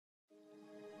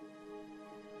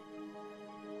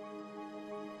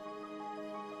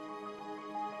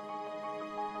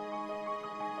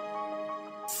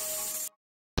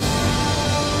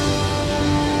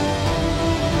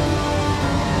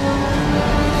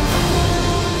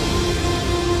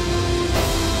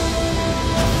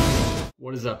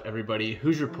is up, everybody?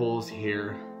 Hoosier Pulls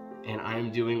here, and I'm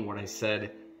doing what I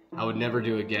said I would never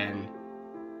do again.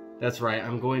 That's right,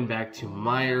 I'm going back to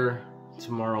Meijer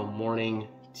tomorrow morning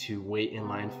to wait in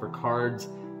line for cards.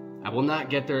 I will not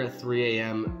get there at 3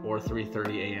 a.m. or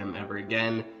 3:30 a.m. ever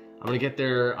again. I'm gonna get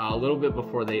there a little bit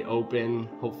before they open,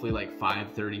 hopefully like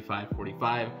 5:30,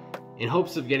 5:45, in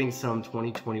hopes of getting some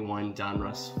 2021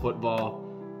 Donruss football.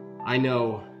 I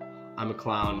know I'm a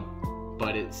clown,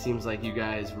 but it seems like you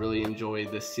guys really enjoy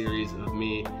this series of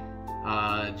me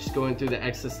just going through the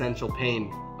existential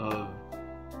pain of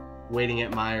waiting at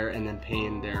Meijer and then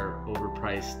paying their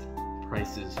overpriced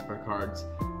prices for cards.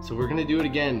 So we're gonna do it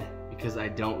again because I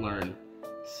don't learn.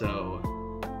 So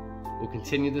we'll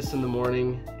continue this in the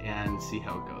morning and see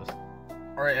how it goes.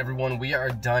 All right, everyone, we are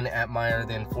done at Meijer.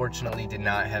 They unfortunately did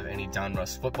not have any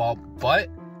Donruss football, but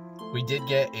we did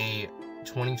get a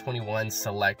 2021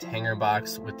 Select hanger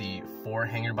box with the 4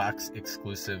 hanger box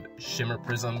exclusive shimmer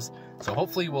prisms. So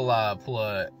hopefully we'll pull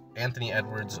a Anthony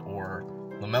Edwards or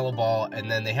Lamelo Ball, and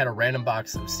then they had a random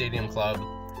box of Stadium Club.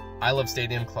 I love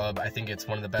Stadium Club. I think it's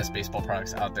one of the best baseball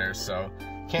products out there, so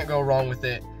can't go wrong with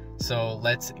it. So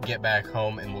let's get back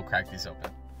home and we'll crack these open.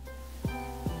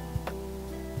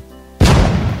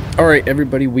 All right,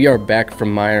 everybody, we are back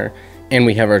from Meijer, and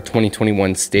we have our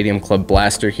 2021 Stadium Club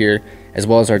blaster here, as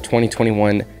well as our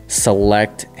 2021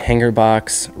 Select hanger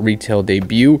box retail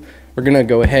debut. We're gonna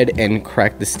go ahead and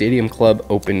crack the Stadium Club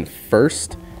open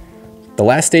first. The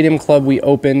last Stadium Club we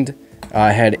opened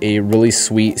had a really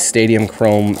sweet Stadium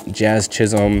Chrome Jazz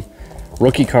Chisholm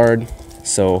rookie card,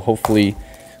 so hopefully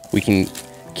we can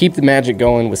keep the magic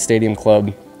going with Stadium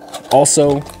Club.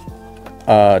 Also,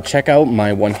 check out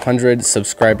my 100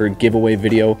 subscriber giveaway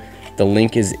video. The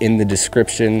link is in the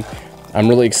description. I'm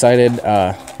really excited.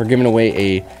 We're giving away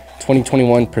a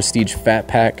 2021 Prestige Fat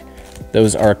Pack.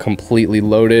 Those are completely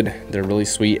loaded. They're really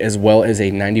sweet, as well as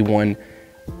a 91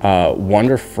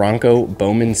 Wander Franco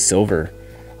Bowman Silver.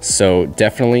 So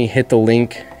definitely hit the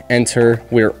link, enter.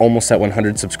 We're almost at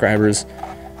 100 subscribers.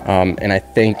 And I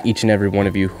thank each and every one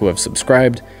of you who have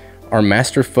subscribed. Our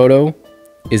master photo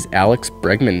is Alex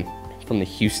Bregman from the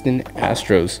Houston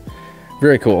Astros.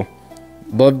 Very cool.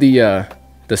 Love the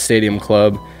Stadium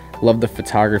Club. Love the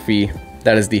photography.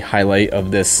 That is the highlight of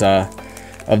this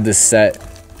set.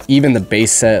 Even the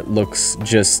base set looks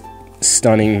just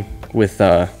stunning with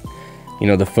you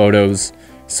know, the photos.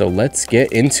 So let's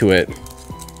get into it.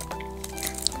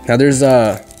 Now there's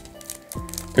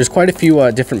quite a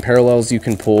few different parallels you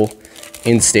can pull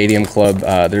in Stadium Club.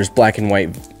 There's black and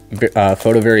white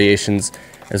photo variations,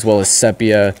 as well as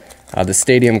sepia. The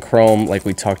Stadium Chrome, like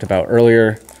we talked about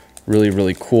earlier,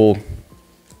 really cool.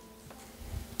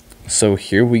 So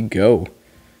here we go.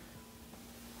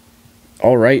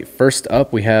 All right, first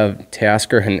up we have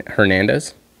Teoscar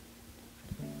Hernandez.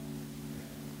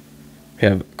 We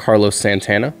have Carlos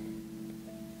Santana.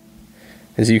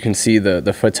 As you can see,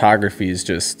 the photography is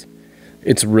just,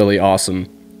 it's really awesome.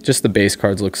 Just the base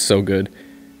cards look so good.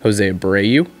 Jose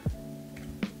Abreu.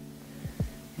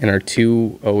 And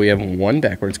our we have one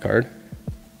backwards card.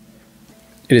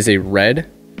 It is a red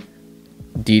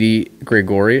Didi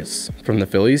Gregorius from the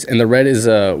Phillies, and the red is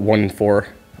 1-4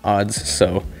 odds,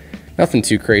 so nothing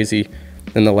too crazy.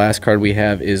 Then the last card we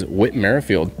have is Whit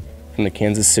Merrifield from the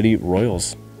Kansas City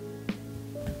Royals.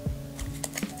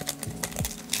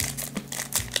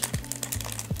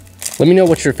 Let me know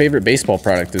what your favorite baseball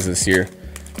product is this year.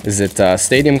 Is it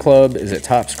Stadium Club? Is it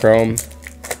Topps Chrome?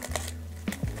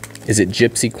 Is it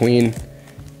Gypsy Queen?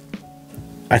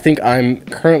 I think I'm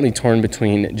currently torn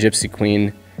between Gypsy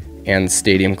Queen and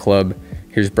Stadium Club.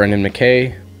 Here's Brendan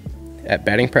McKay at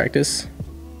batting practice.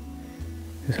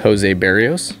 Jose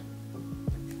Barrios.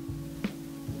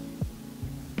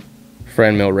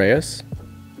 Franmil Reyes.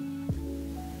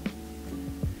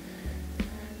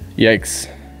 Yikes.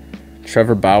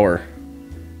 Trevor Bauer.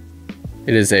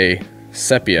 It is a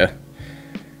sepia.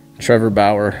 Trevor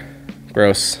Bauer.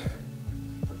 Gross.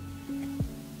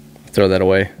 Throw that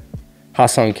away.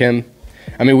 Ha-Seong Kim.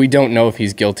 I mean, we don't know if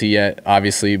he's guilty yet,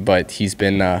 obviously, but he's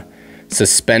been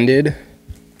suspended.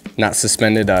 Not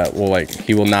suspended. Well, like,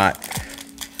 he will not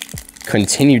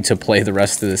continue to play the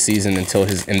rest of the season until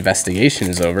his investigation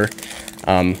is over.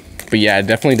 But yeah, it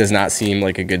definitely does not seem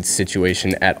like a good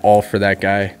situation at all for that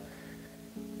guy.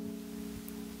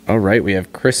 All right, we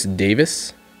have Chris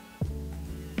Davis.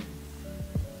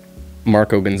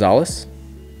 Marco Gonzalez.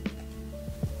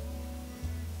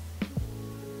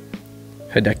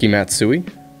 Hideki Matsui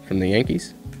from the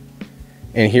Yankees.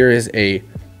 And here is a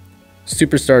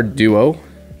superstar duo.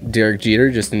 Derek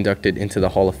Jeter just inducted into the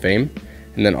Hall of Fame.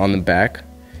 And then on the back,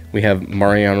 we have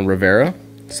Mariano Rivera.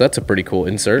 So that's a pretty cool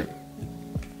insert.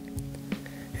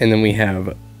 And then we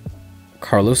have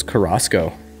Carlos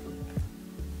Carrasco.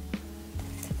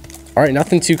 All right,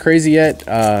 nothing too crazy yet.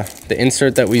 The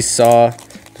insert that we saw,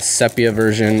 the sepia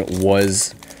version,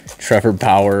 was Trevor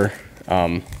Bauer.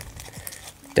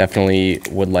 Definitely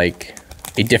would like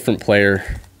a different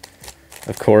player,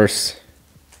 of course.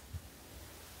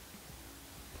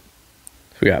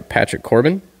 We got Patrick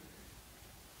Corbin,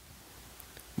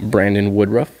 Brandon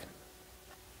Woodruff.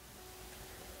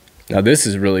 Now this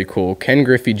is really cool. Ken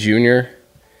Griffey Jr.,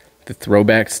 the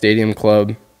Throwback Stadium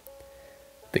Club,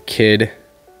 the Kid.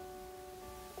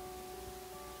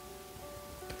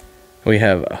 We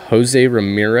have Jose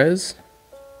Ramirez,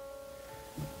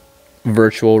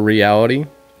 Virtual Reality.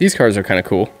 These cards are kind of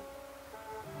cool.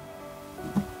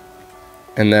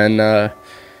 And then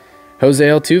Jose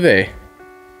Altuve.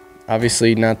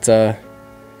 Obviously not a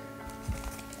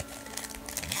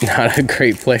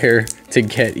great player to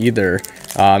get either.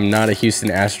 I'm not a Houston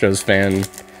Astros fan.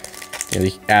 You know,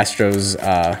 the Astros,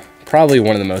 probably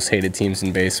one of the most hated teams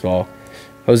in baseball.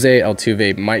 Jose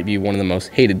Altuve might be one of the most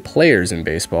hated players in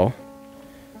baseball.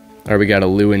 All right, we got a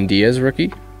Lewin Diaz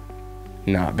rookie.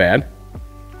 Not bad.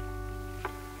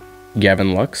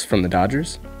 Gavin Lux from the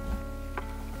Dodgers.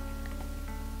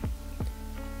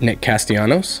 Nick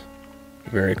Castellanos.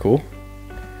 Very cool.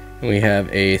 And we have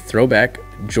a throwback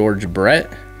George Brett.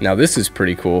 Now this is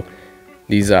pretty cool.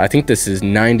 These, I think this is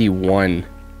 91.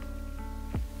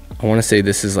 I want to say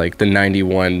this is like the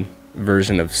 91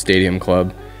 version of Stadium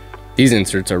Club. These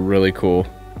inserts are really cool.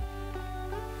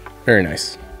 Very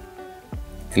nice.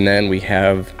 And then we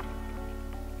have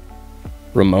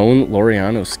Ramon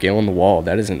Laureano scaling the wall.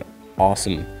 That is an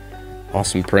awesome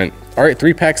print. All right,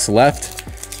 3 packs left.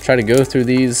 Try to go through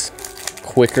these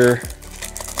quicker.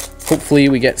 Hopefully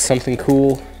we get something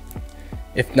cool.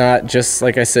 If not, just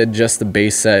like I said, just the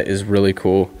base set is really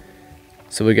cool.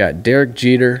 So we got Derek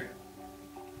Jeter,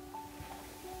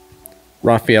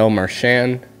 Rafael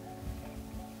Marchand,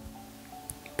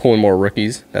 pulling more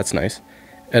rookies. That's nice.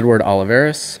 Edward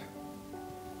Olivares.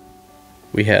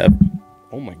 We have,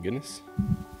 oh my goodness.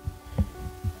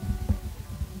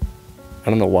 I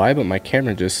don't know why, but my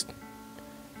camera just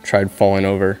tried falling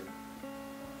over.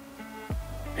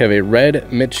 We have a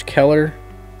red Mitch Keller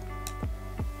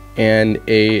and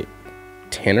a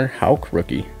Tanner Houck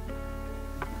rookie.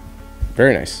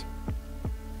 Very nice.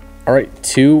 All right,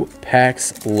 2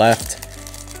 packs left.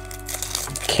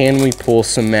 Can we pull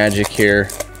some magic here?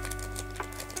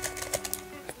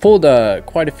 Pulled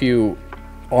quite a few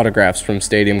autographs from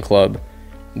Stadium Club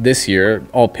this year,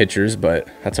 all pitchers, but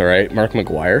that's all right. Mark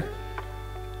McGwire,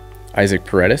 Isaac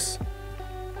Paredes,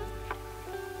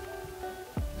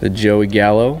 the Joey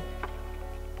Gallo,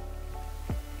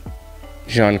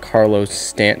 Giancarlo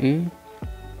Stanton.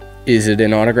 Is it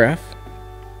an autograph?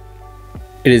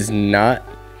 It is not,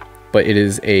 but it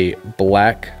is a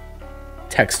black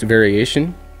text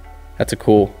variation. That's a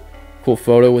cool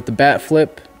photo with the bat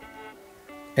flip.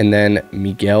 And then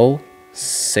Miguel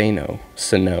Sano.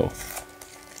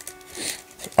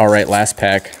 All right, last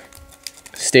pack.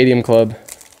 Stadium Club.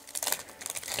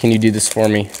 Can you do this for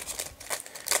me?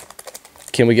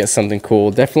 Can we get something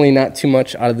cool? Definitely not too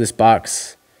much out of this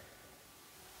box.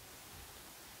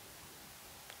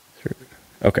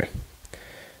 Okay.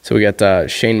 So we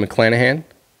got Shane McClanahan.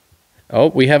 Oh,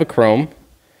 we have a chrome.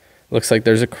 Looks like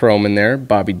there's a chrome in there.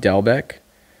 Bobby Dalbec.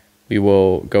 We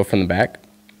will go from the back.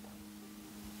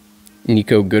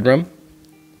 Nico Goodrum.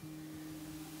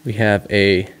 We have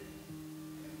a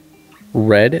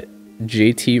red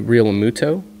JT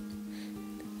Realmuto.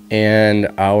 And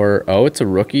our, oh, it's a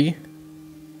rookie.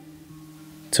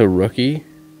 It's a rookie.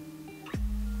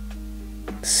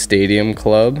 Stadium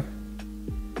Club.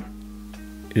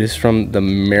 It is from the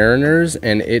Mariners,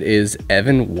 and it is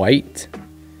Evan White.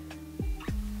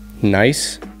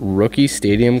 Nice rookie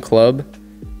Stadium Club.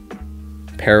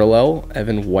 Parallel,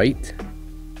 Evan White.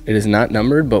 It is not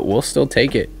numbered, but we'll still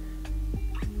take it.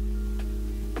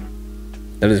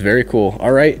 That is very cool.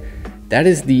 All right, that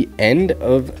is the end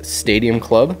of Stadium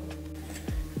Club.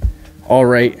 All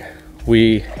right,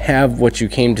 we have what you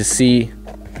came to see.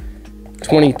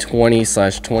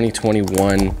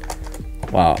 2020/2021.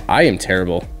 Wow, I am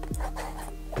terrible.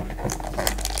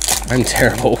 I'm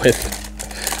terrible with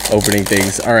opening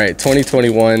things. All right,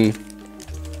 2021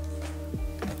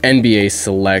 NBA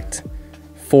Select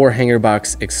 4 hanger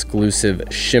box exclusive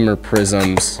shimmer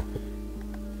prisms.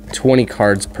 20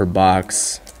 cards per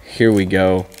box. Here we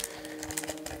go.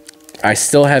 I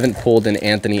still haven't pulled an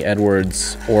Anthony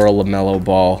Edwards or a Lamelo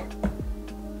Ball.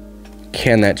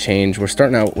 Can that change? We're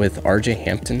starting out with RJ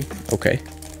Hampton. Okay.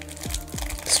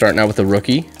 Starting out with a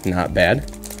rookie. Not bad.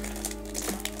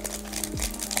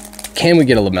 Can we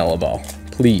get a Lamelo Ball?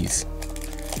 Please.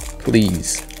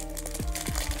 Please.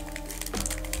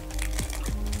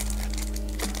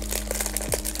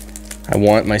 I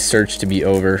want my search to be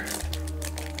over.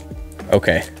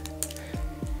 Okay.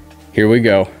 Here we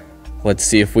go. Let's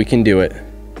see if we can do it.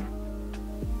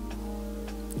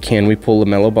 Can we pull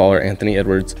Lamelo Ball or Anthony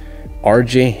Edwards?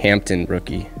 RJ Hampton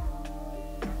rookie.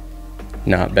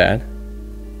 Not bad.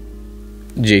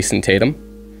 Jason Tatum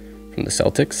from the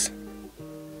Celtics.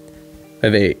 I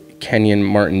have a Kenyon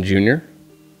Martin Jr.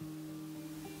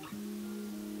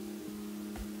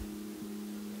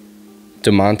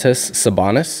 Domantas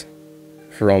Sabonis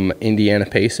from Indiana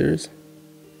Pacers.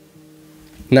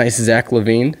 Nice Zach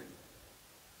LaVine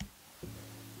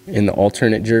in the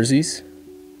alternate jerseys.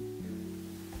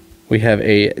 We have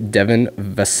a Devin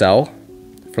Vassell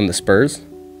from the Spurs.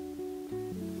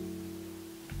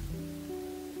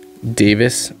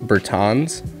 Davis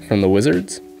Bertans from the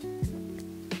Wizards.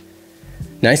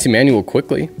 Nice Emmanuel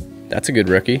Quickly. That's a good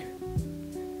rookie.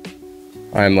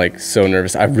 I'm like so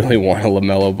nervous. I really want a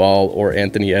Lamelo Ball or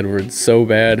Anthony Edwards so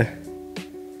bad.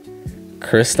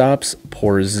 Kristaps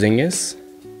Porzingis.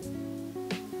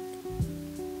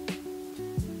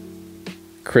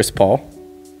 Chris Paul.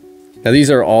 Now these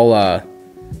are all,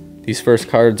 these first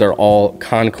cards are all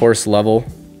concourse level.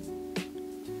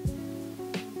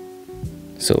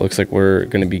 So it looks like we're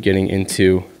going to be getting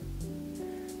into,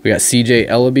 we got CJ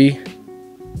Ellaby.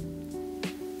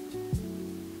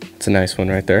 It's a nice one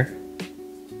right there.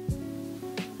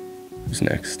 Who's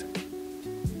next?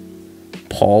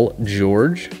 Paul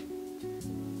George.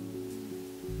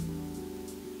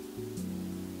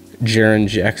 Jaren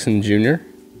Jackson Jr.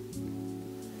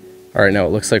 All right, now it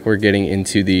looks like we're getting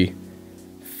into the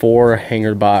 4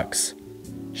 hanger box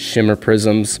shimmer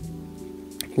prisms.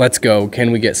 Let's go.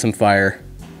 Can we get some fire?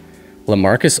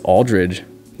 LaMarcus Aldridge.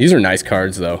 These are nice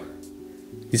cards, though.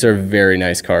 These are very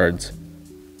nice cards.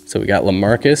 So we got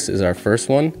LaMarcus is our first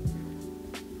one.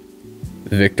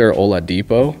 Victor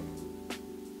Oladipo.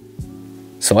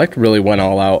 Select really went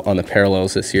all out on the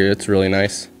parallels this year. It's really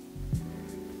nice.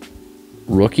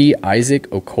 Rookie Isaac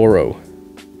Okoro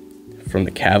from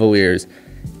the Cavaliers.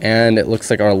 And it looks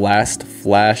like our last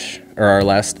flash, or our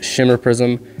last shimmer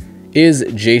prism, is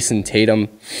Jason Tatum.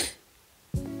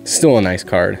 Still a nice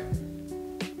card.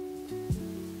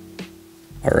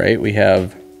 All right, we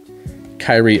have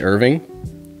Kyrie Irving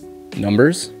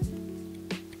numbers.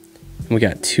 And we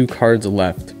got 2 cards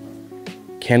left.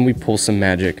 Can we pull some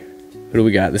magic? Who do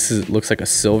we got? This is, looks like a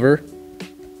silver.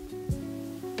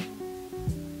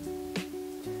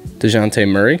 DeJounte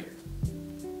Murray.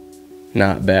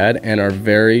 Not bad. And our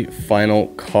very final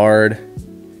card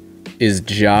is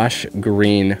Josh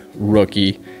Green,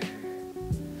 rookie.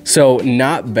 So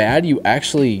not bad. You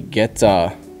actually get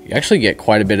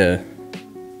quite a bit of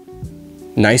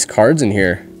nice cards in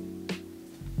here.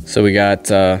 So we got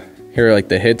here are like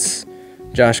the hits: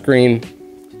 Josh Green,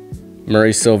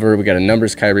 Murray silver. We got a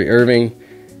numbers Kyrie Irving,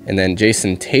 and then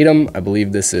Jason Tatum. I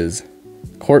believe this is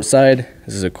courtside.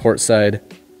 This is a courtside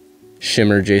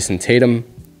shimmer Jason Tatum.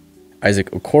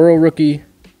 Isaac Okoro rookie,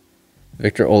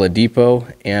 Victor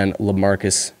Oladipo, and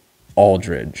LaMarcus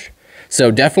Aldridge.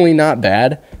 So definitely not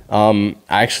bad. I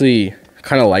actually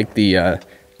kind of like the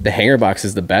hanger box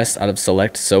is the best out of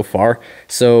Select so far.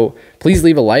 So please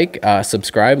leave a like,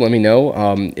 subscribe. Let me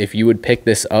know if you would pick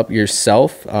this up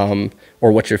yourself,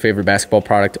 or what your favorite basketball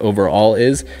product overall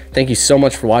is. Thank you so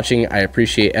much for watching. I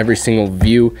appreciate every single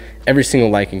view, every single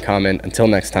like and comment. Until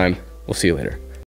next time, we'll see you later.